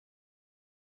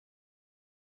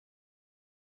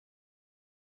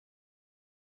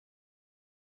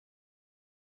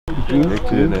Jak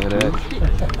ty nehraješ?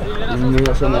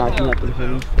 Měl jsem nějaký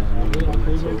natržený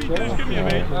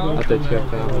a teďka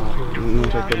mu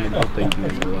řekl mi 2 týdny.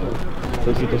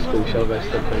 Jsem si to zkoušel ve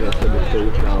stopě, já jsem to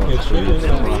uhrál.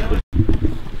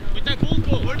 Pojďte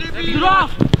půlku, hodně být!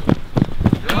 Zdrav!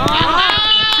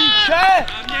 Píče!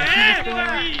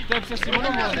 To je přesně ono,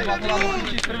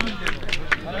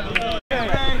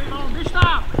 Když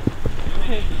tam!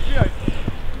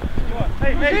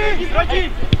 Hej, hej,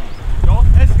 proti! Jo,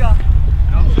 hezka!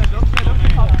 Dobře.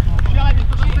 Žádný,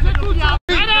 to se nedoplňá!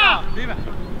 Víme!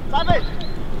 Zabit!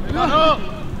 Ano!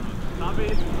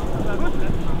 Zabit!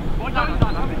 Pojď tam,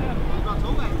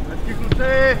 hezky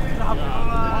kluci!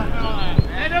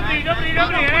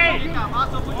 Dobrý, hej! Má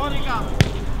to, pojď říkám!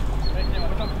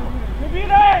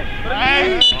 Vybírej!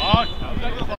 Hej! Pojď!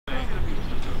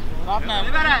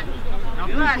 Vybere!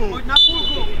 Pojď na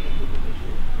půlku!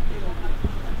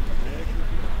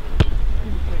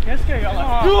 Hezký, ale!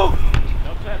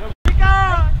 Dobře!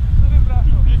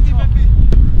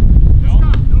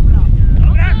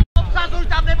 Obsazuj,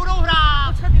 tam nebudou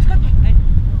hrát! Schodni!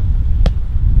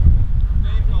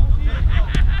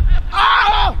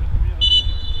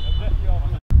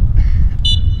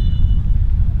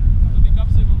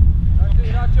 Každý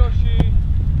hráč Joši!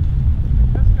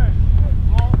 Hezký!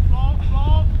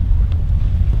 Flow!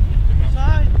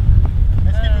 Saj!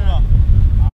 Hezký průva!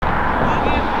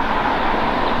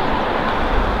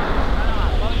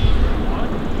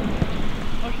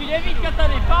 Hoši, devítka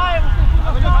tady, páje!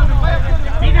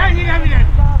 Vydej!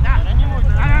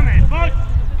 Dáme, pojď!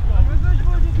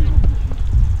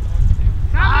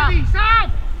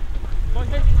 Sám! Pojď,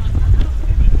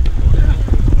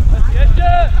 ještě!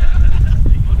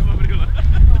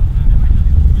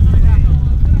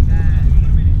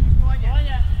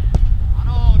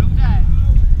 Ano, dobře!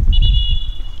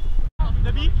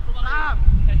 Debík? Sám!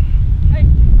 Hej!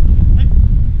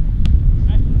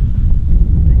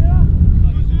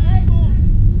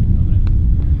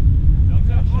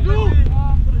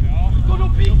 To do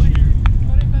píči!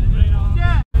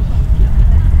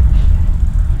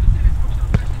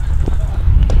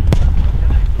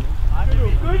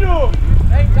 Klidu!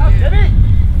 Hej, čas, Devi!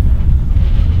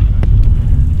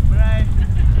 Dobrý!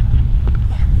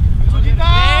 Co ti tam?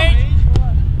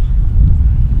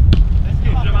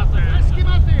 Hezky,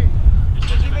 Mati!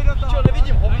 Ještě živej do toho!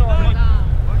 Nevidím hovno!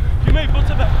 Živej, pod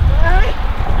sebe! Hej!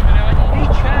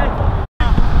 Píče!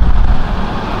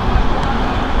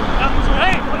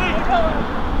 Hej, pojď!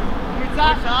 Pojď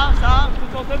sám! To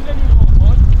co otevřený,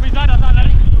 pojď! Pojď záda,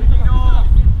 rychlý!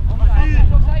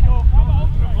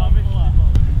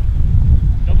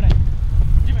 Dobré.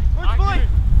 Jdeme. Pojď!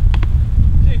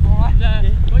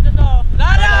 Pojď do toho!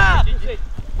 Záda!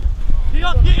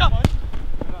 Dího!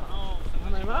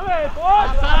 Máme,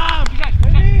 pojď! Sám!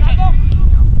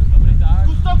 Dobrý, tak.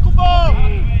 Zkus to, Kubo!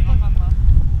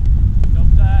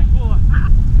 Dobře.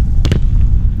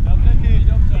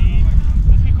 Dobře.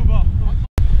 Hezky, Kubo.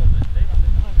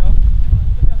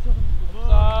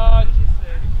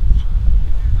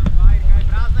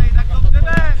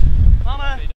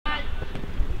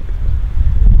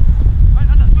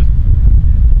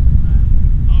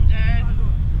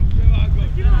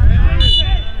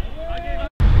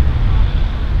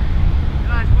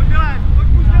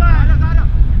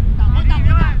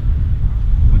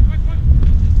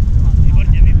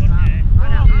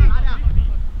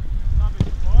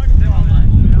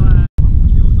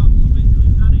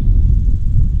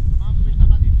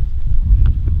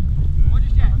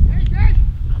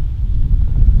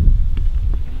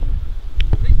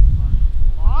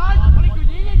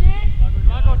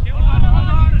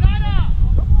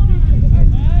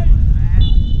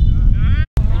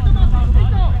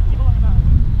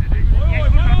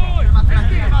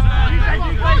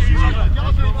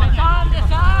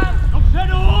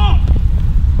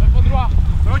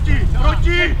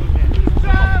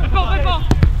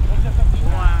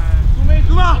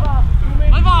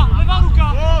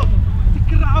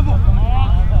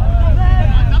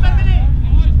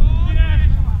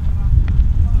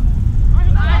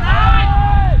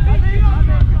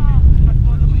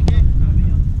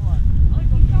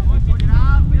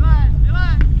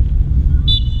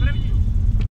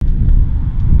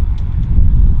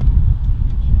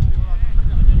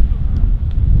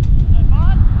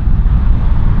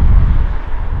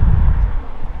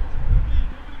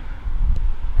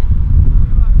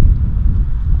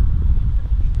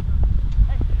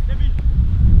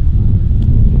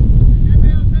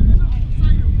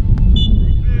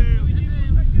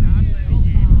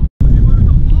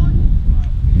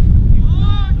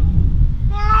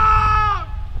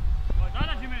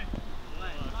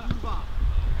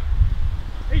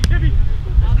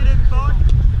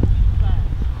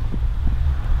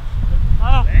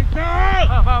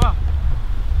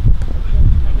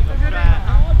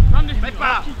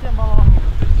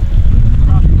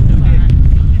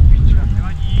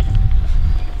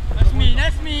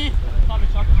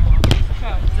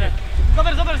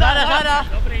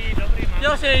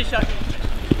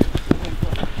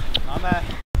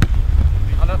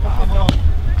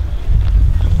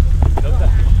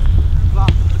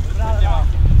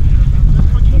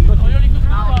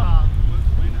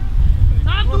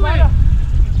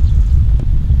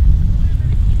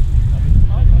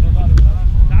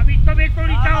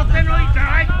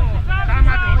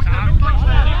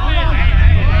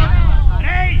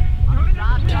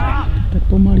 Tak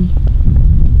pomalý.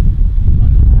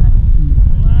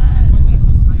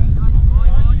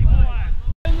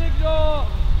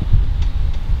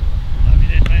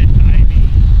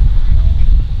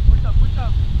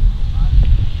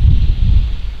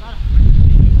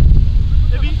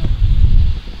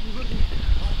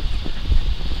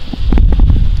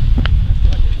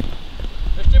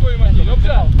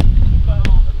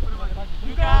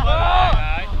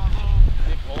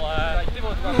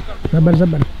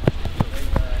 Zaber.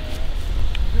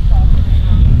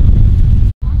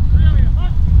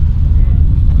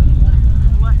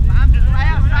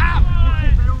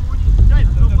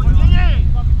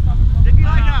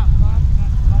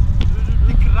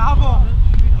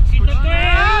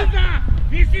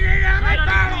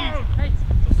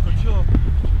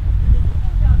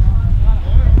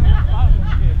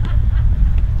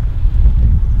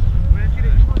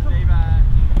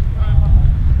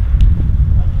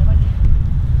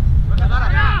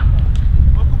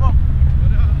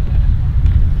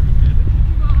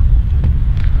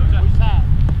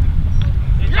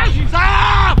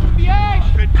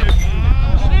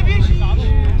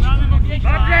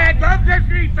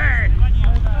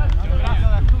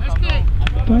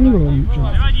 To ani bylo, že?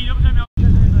 Nevadí, dobře, měl.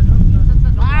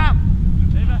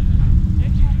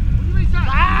 Podívej se!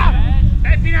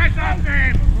 Nepínáš se s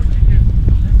ním!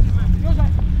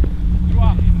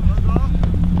 Druhá.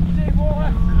 Ty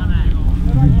vole!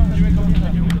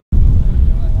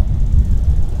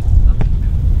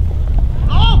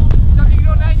 No! Tam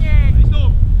nikdo není!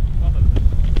 Výstup!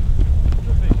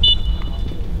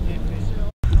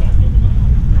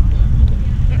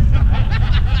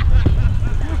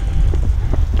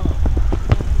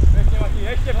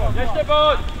 Ještě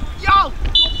pojď! Jo!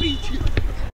 Do píči!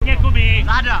 Někubi!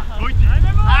 Záda! Pojď!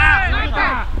 Pojď!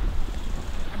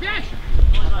 Běž!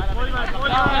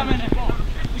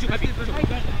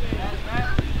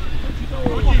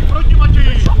 Proti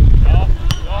Matěji!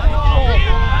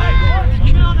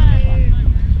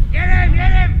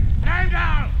 Jedem! Hrajeme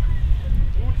dál!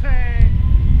 Kluci!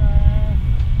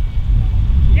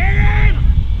 Jedem!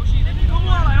 Koši, nebyl domů,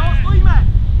 ale jo, stojíme!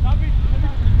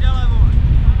 Děle, vole!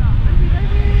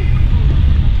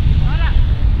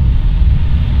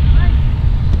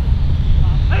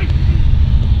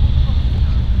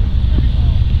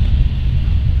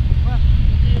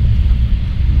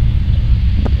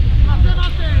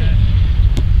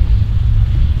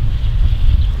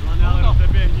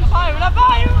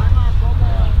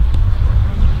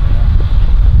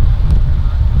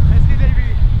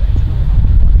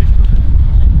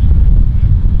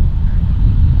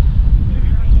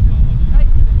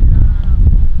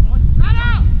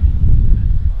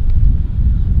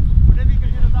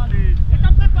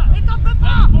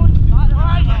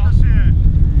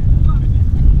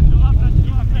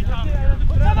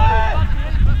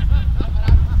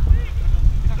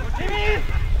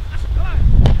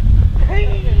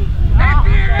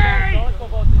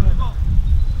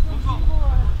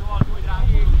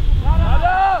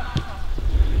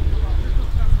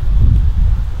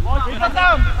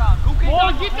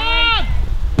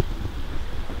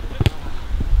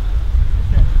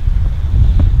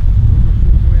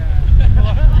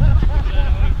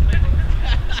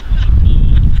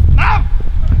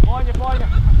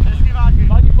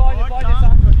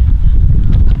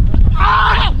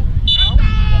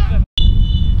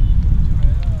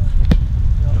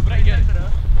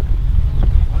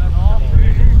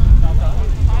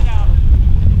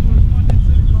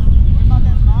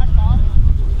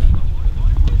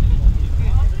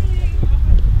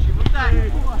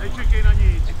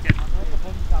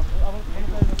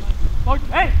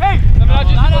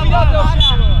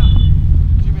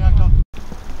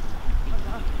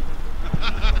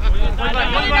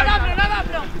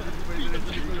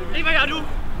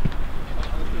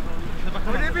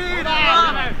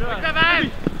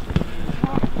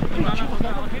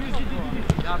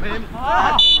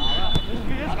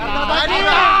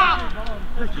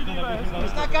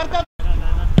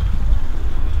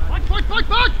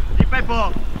 Pojď! Ty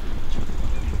Pepo!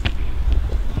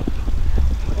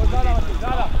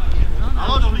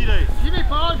 Halo, dohlídej! Jimmy,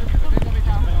 pojď!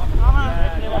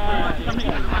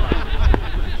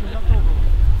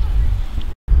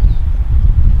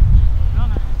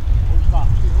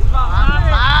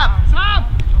 Sám!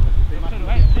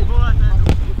 Ty vole,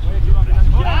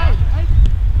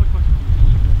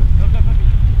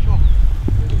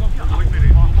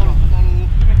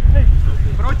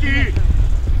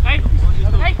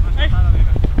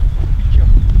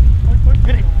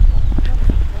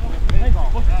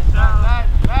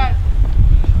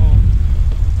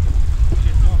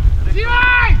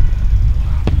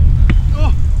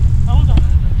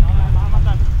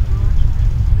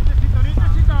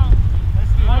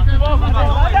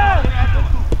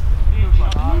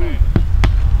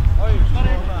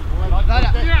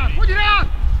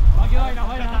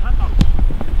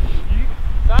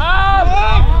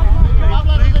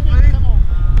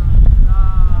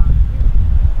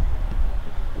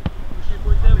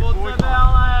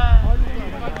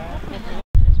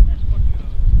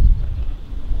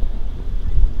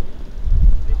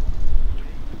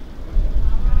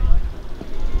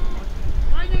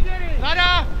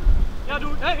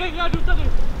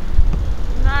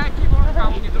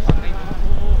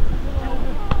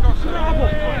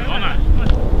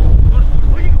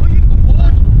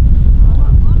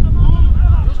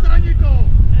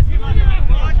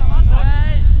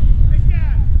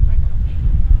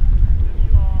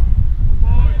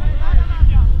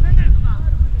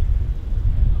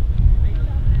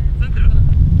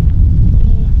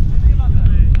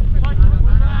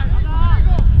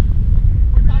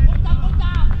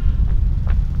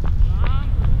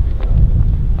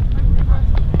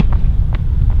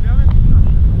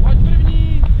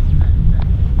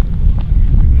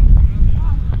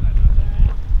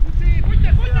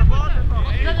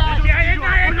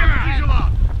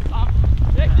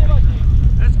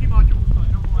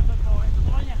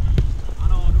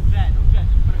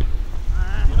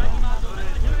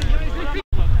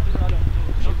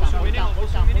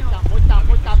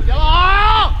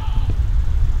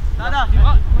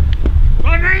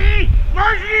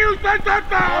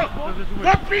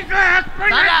 Popíkle, aspoň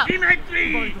na 3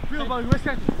 metry!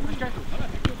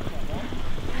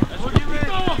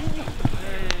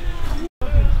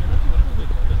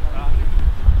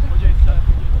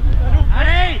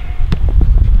 Hej!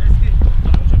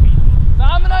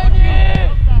 Sám najdi!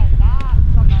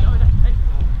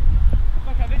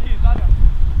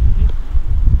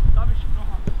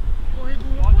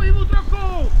 Pohybu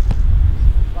trochu!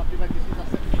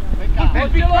 Pojď po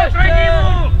běž!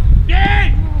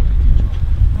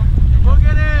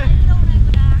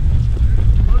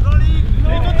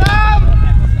 Dej to tam!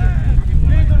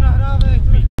 Dej to nahrávej!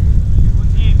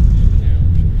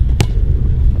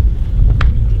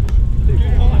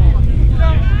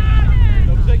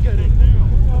 Dobře, Gary.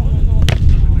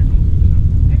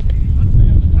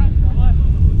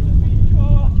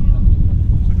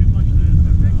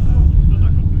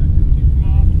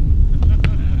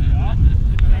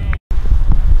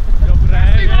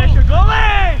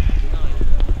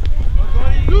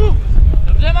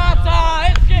 Dobře, Máca,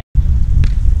 hezky!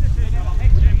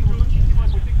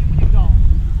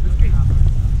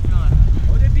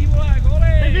 Odebí, vole,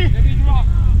 góly!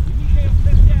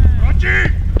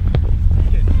 Proti!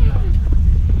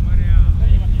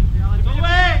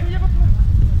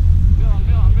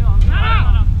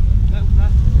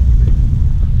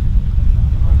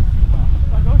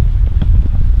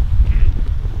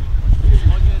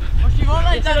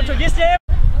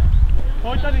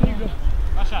 Pojď tady někdo.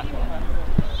 Vaša.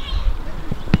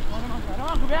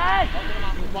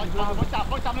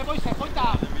 Pojď tam, neboj se, pojď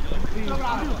tam.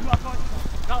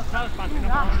 Dál zpátky.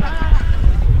 Já.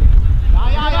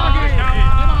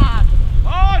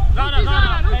 Pojď,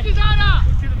 záda. Ručí záda.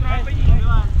 Ručí to trápení.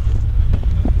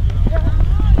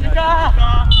 Díka.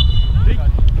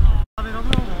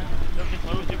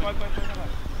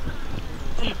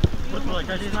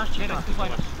 Každý z nás čeká.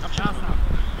 A včásná.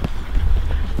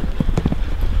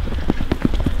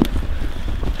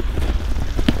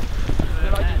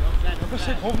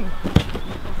 Hovno.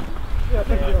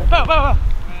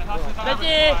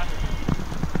 Leti!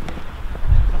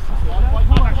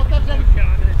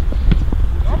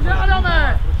 Dobře,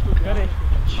 Adame!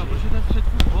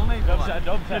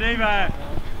 Dobře, dejme!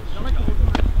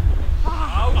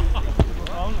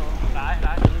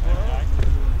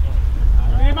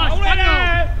 Máš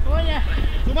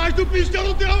tu máš tu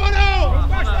píšťalu, ty hovado!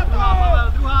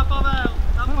 Druhá Pavel,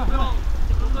 tam to bylo.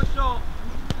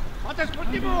 Máte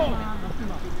sportivu!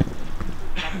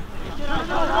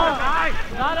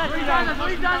 Záda,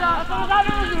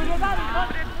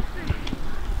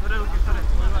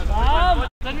 Tam!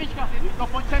 Sedmička! No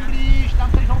pojď sem blíž,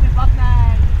 tam jsi žoutý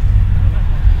platnej!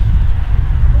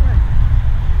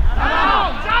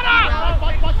 Záda!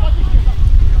 Pojď ještě!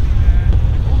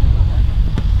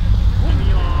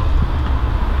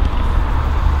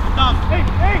 Tam!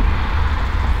 Hej!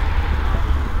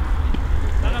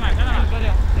 Zadame!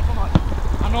 Nepomáš!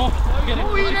 Ano!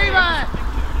 Ujídejme!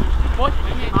 Pojď!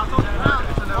 Má to?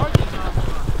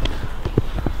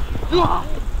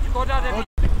 Škoda, Devi!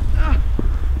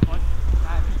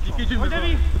 Pojď,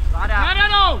 Devi!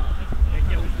 Zádanou!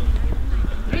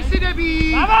 Vy si,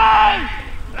 Devi! Dávaj!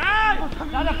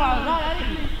 Záda, Pavel, záda,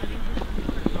 rychlý!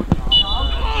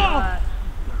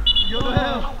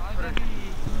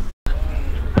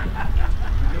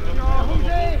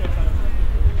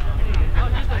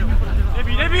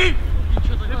 Devi!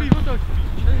 Devi, otoč!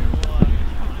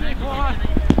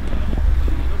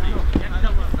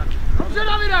 Dobře,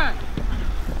 Davide!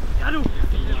 Já jdu!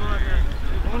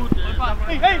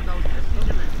 Hej!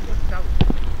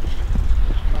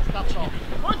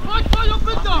 Pojď,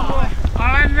 opět to!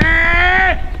 Ale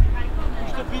ne!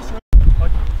 Už to písmo.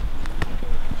 Pojď.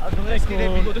 Ale to hezky,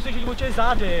 Devi, to si všichni očej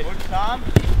zády. Pojď sám.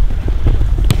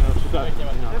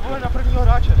 Nebole na prvního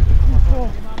hráče.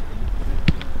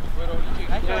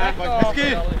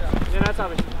 Hezky! Mě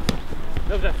necáviš.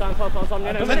 Dobře, sám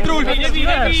mě nevím. Centruj, neví!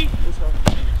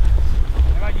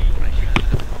 Nevadí.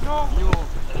 No.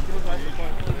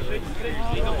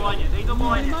 Dej to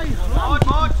pohodě.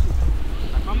 Pojď!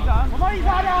 Pomalý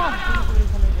záda!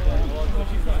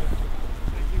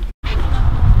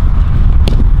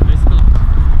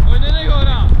 Oj, nedej ho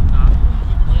hrát!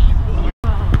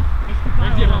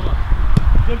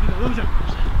 Dobře.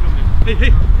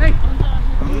 Hej!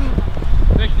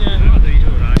 Pěkně.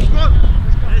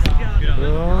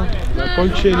 Jo,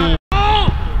 zakončený.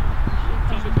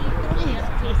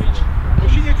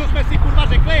 Už něco jsme si kurva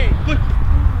řekli. Pojď.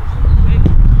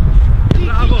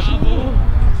 Bravo.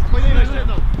 Pojďme ještě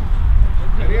jednou.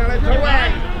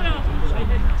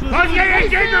 Pojď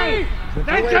ještě jednou.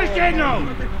 Teď ještě jednou.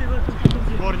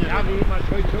 Výborně.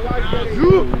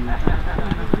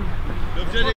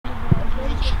 Dobře.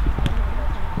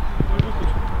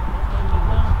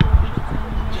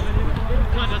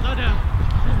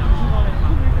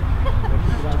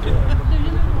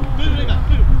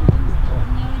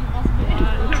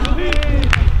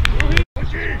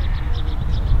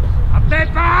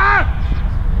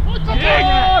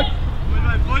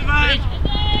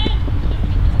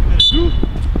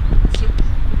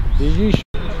 Ježíš.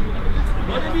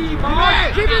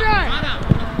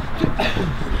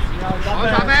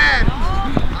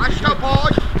 Až to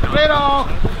pojď! Vyro!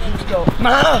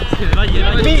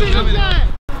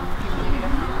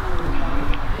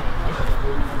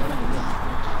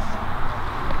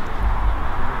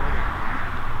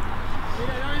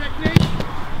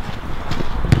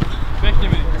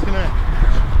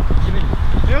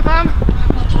 Jo tam!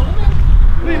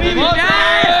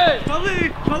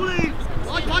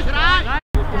 Pojď, hraj!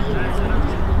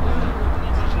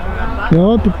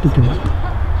 Jo, ty.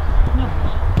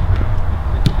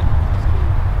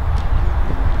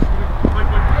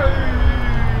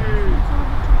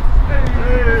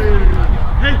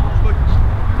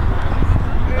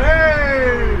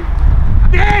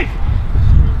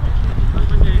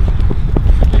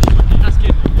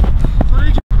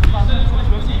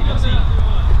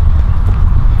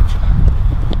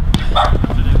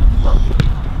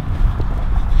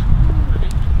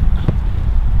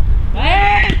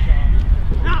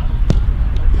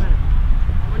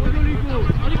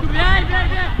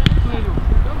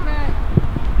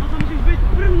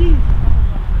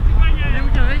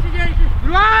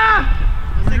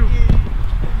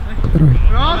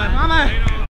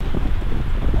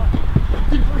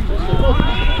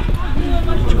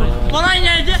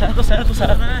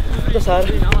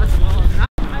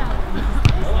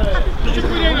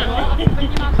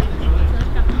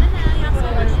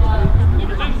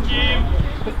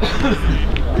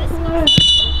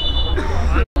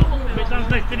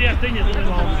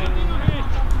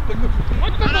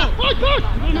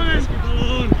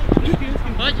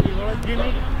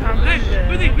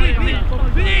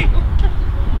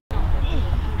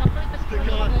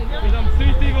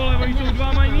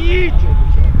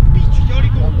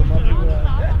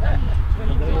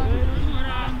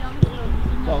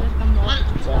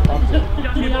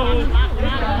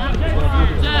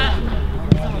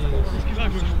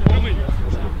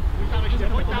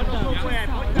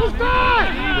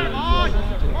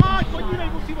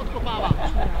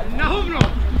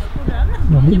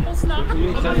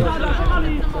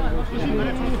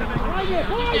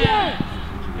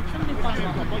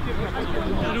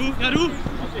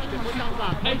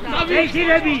 Dej si,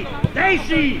 Debbie! Dej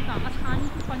si!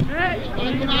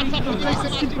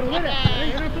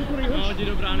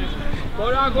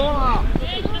 Podá góla!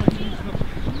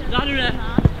 Zádu ne!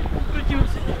 Proti mu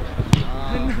si!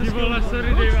 Ty vole, sorry,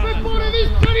 Dave. Pojď se, půjde,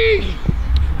 vystřelíš!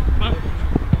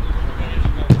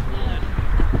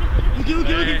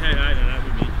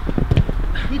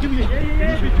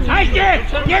 Hajde!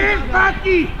 Jeden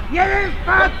zpátky! Jeden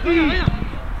zpátky!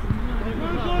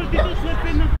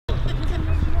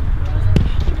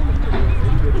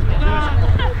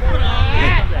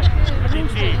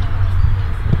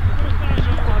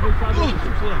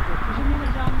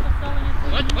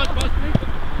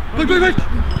 Pojď!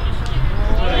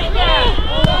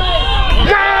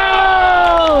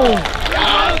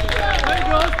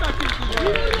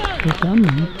 To tam,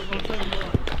 ne?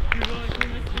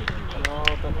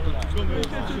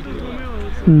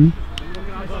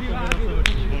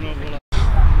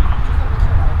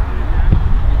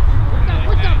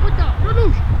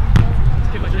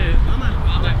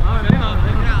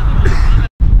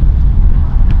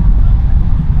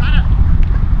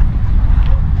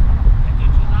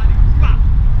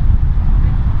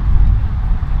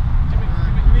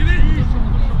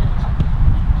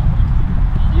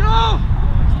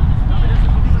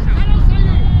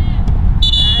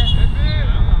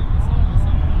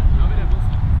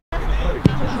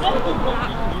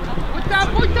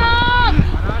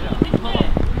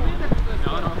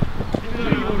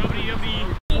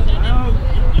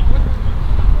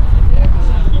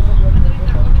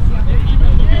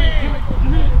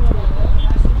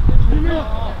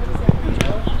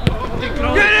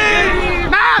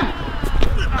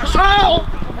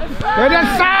 Jeden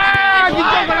sám!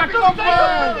 Díky za klope!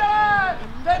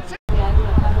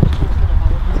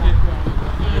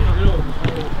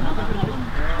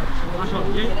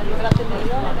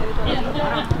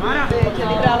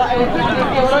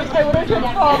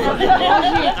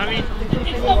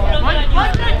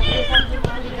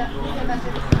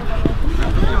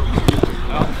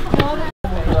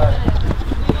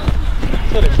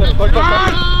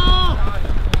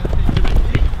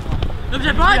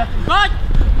 Dobře, pojď! Pojď!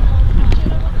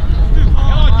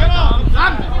 Dělo!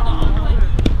 Tam!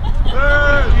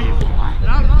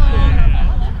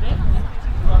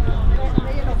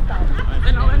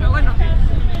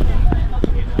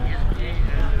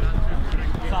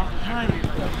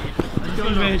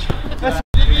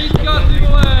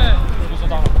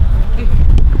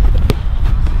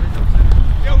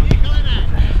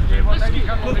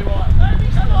 Říkat, ty vole!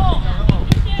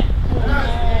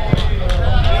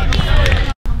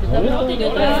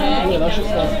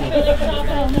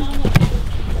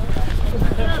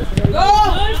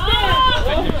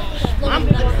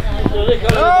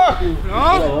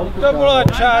 No, to bylo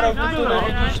čáro, to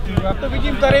nevidíš ty, já to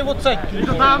vidím tady odsaď. Je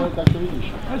to tam? Tak to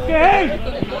vidíš. Hej!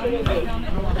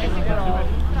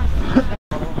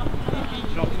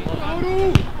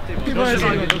 Ty vole,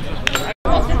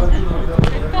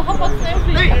 toho moc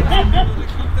neuvidí.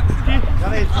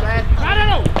 Dali, před.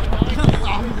 Zádanou!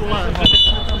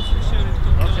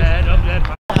 Dobře, dobře.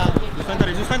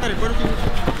 Zůstaň tady, pojď do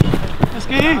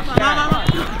hezky.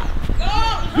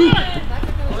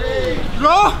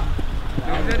 No!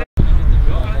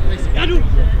 Já jdu!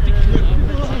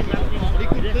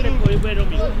 Se pohybuje do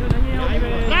místa.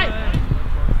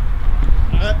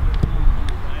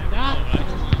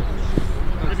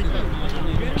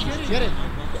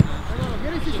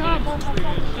 Jeli si sám!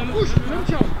 Už,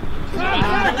 Nemčo! Sám,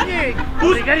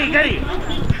 Gary, Gary!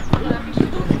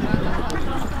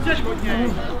 Chceš hodně?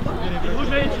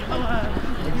 Můžeš, ale...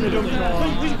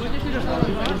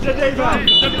 Předej vám!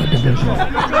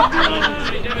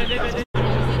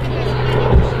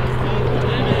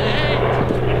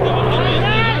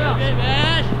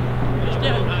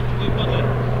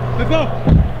 Pepo!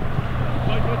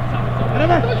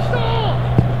 Jdeme!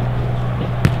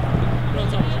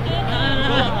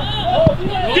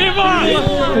 Ty vole!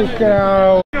 Ty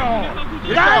král!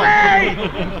 Dávej!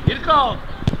 Jirko!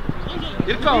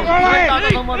 Jirko!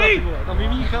 Tam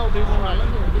vymíchal, ty vole!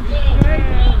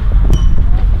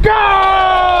 Gól!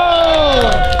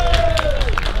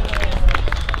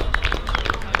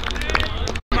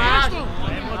 Máš!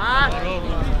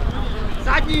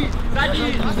 Zadní!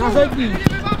 Zadní! Na zadní!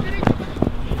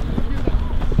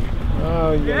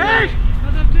 Běž!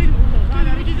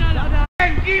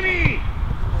 Kimi!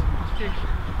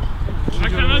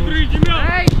 Až na druhý tím jo!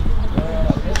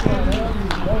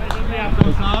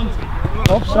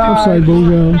 Offside,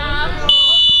 bohužel.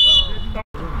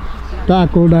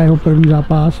 Tak, Kolda jeho první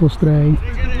zápas, ostrý.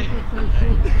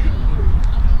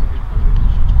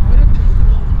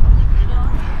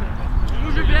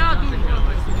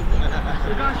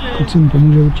 Teď si mu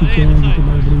pomůže určitě, že to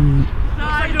bude dobrý.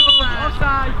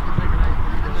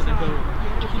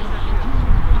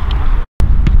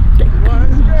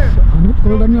 Ano,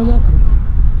 Kolda měl zákrok.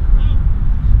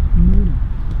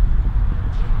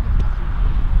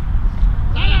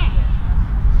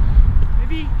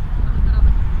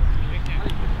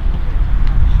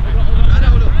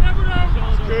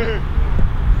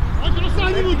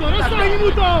 Rozsáhni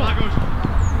mu to!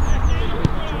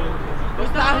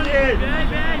 Dostáhni!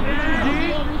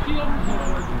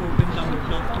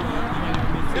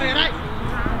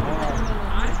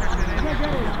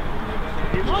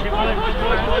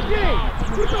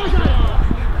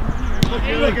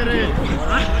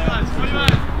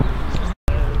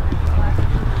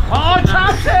 Pojď,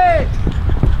 šáci!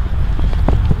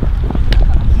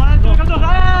 Mám kam to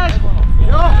hraješ?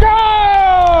 Jo!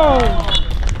 Gól!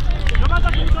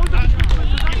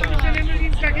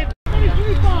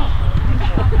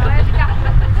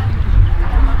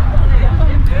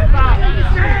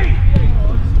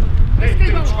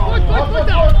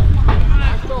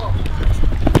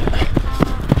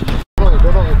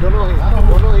 Do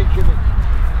nohy, Jimmy.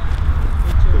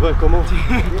 Ty vole, komu?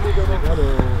 Jimmy do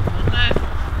nohy.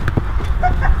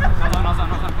 Nazad.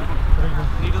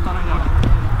 Nikdo tam nedělá.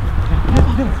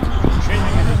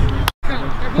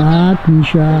 Tak,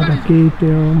 Míša, taky,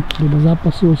 tyjo, doba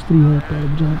zápasu ostrýho, to je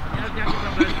dobře.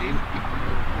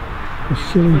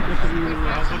 Posily.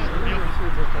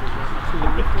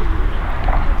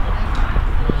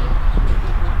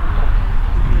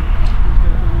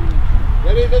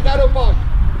 Jeli, zadu, pojď!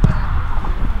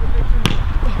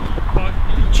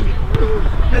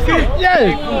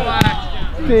 Jej!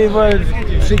 Ty vole,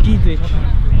 třetí tyč.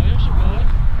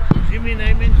 Jimmy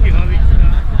nejmenší hlavička.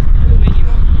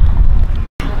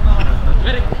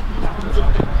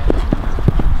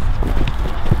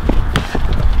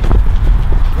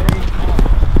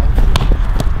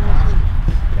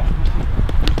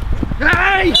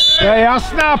 To je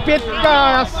jasná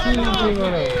pětka, jasný, ty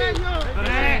vole.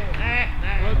 Ne.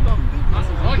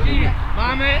 Hoši,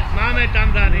 máme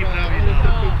tam daný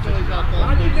pravidla.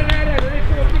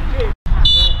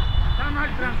 Tam máš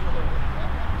branku.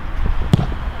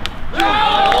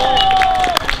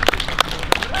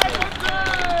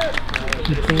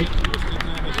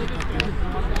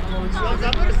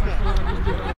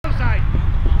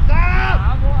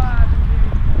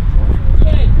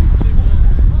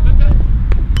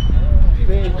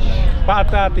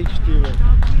 pátá tyč, ty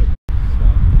vole.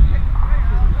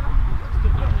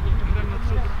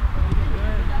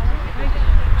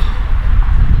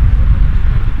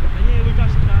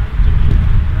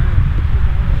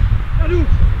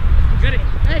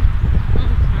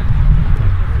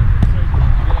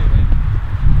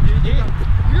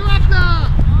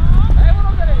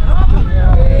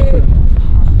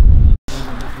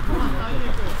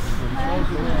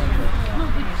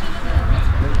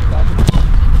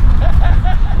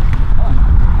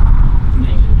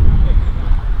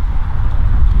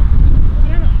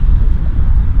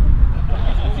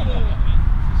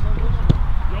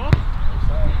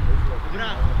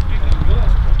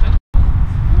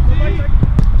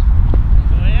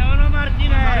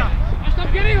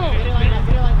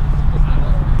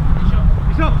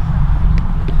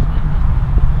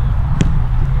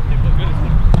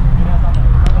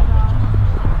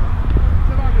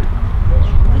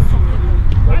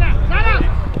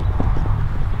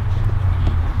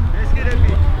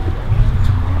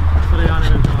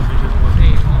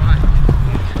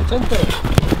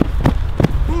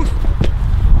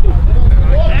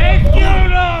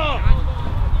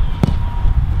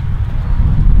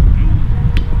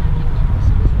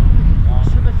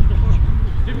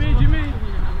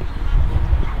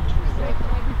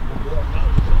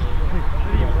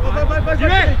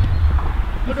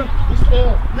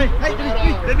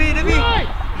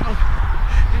 Jdeme!